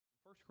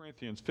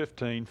Corinthians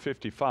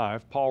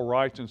 15:55, Paul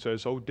writes and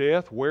says, "O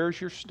death, where's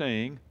your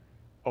sting?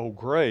 O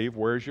grave,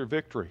 where's your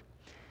victory?"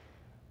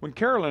 When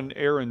Carolyn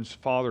Aaron's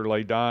father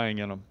lay dying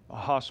in a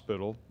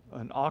hospital,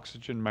 an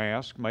oxygen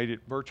mask made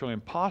it virtually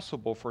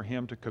impossible for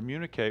him to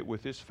communicate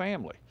with his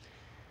family.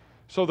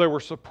 So they were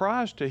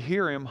surprised to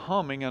hear him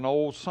humming an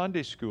old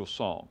Sunday school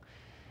song.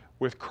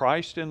 With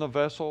Christ in the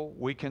vessel,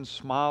 we can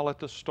smile at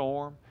the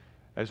storm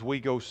as we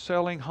go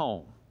sailing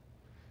home.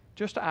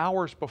 Just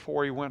hours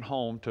before he went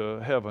home to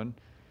heaven,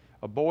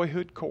 a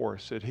boyhood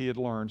chorus that he had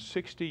learned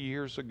 60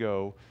 years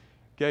ago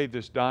gave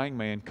this dying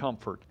man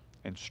comfort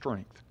and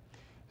strength.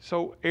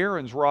 So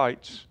Aaron's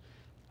writes,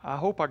 "I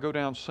hope I go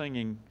down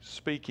singing,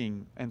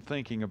 speaking, and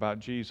thinking about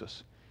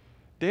Jesus."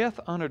 Death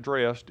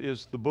unaddressed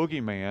is the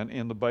boogeyman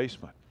in the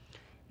basement.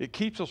 It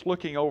keeps us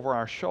looking over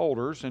our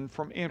shoulders and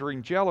from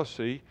entering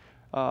jealously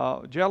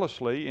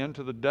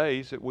into the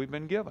days that we've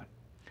been given.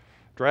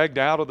 Dragged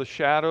out of the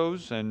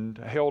shadows and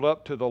held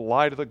up to the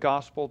light of the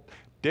gospel,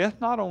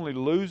 death not only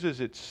loses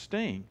its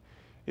sting,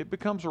 it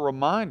becomes a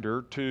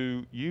reminder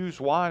to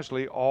use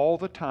wisely all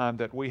the time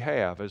that we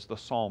have, as the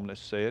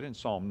psalmist said in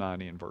Psalm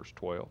 90 and verse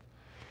 12.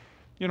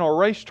 You know, a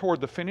race toward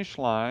the finish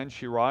line,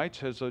 she writes,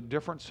 has a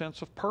different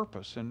sense of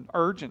purpose and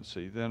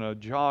urgency than a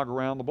jog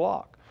around the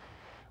block.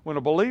 When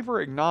a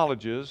believer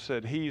acknowledges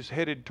that he's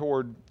headed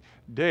toward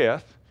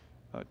death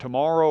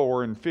tomorrow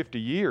or in 50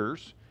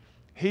 years,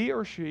 he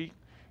or she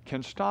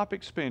can stop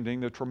expending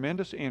the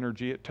tremendous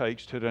energy it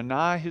takes to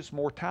deny his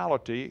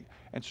mortality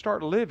and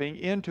start living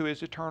into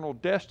his eternal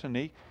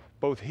destiny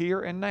both here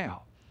and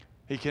now.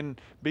 He can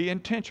be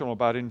intentional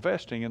about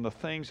investing in the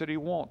things that he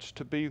wants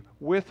to be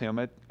with him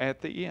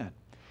at the end.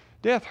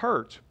 Death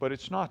hurts, but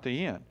it's not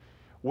the end.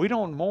 We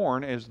don't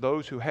mourn as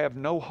those who have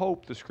no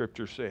hope, the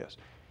Scripture says.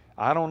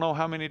 I don't know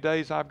how many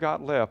days I've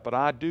got left, but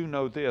I do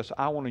know this.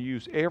 I want to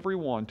use every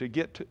one to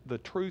get the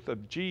truth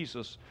of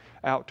Jesus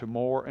out to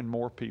more and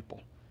more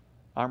people.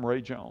 I'm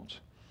Ray Jones,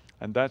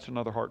 and that's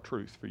another Heart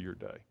Truth for your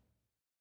day.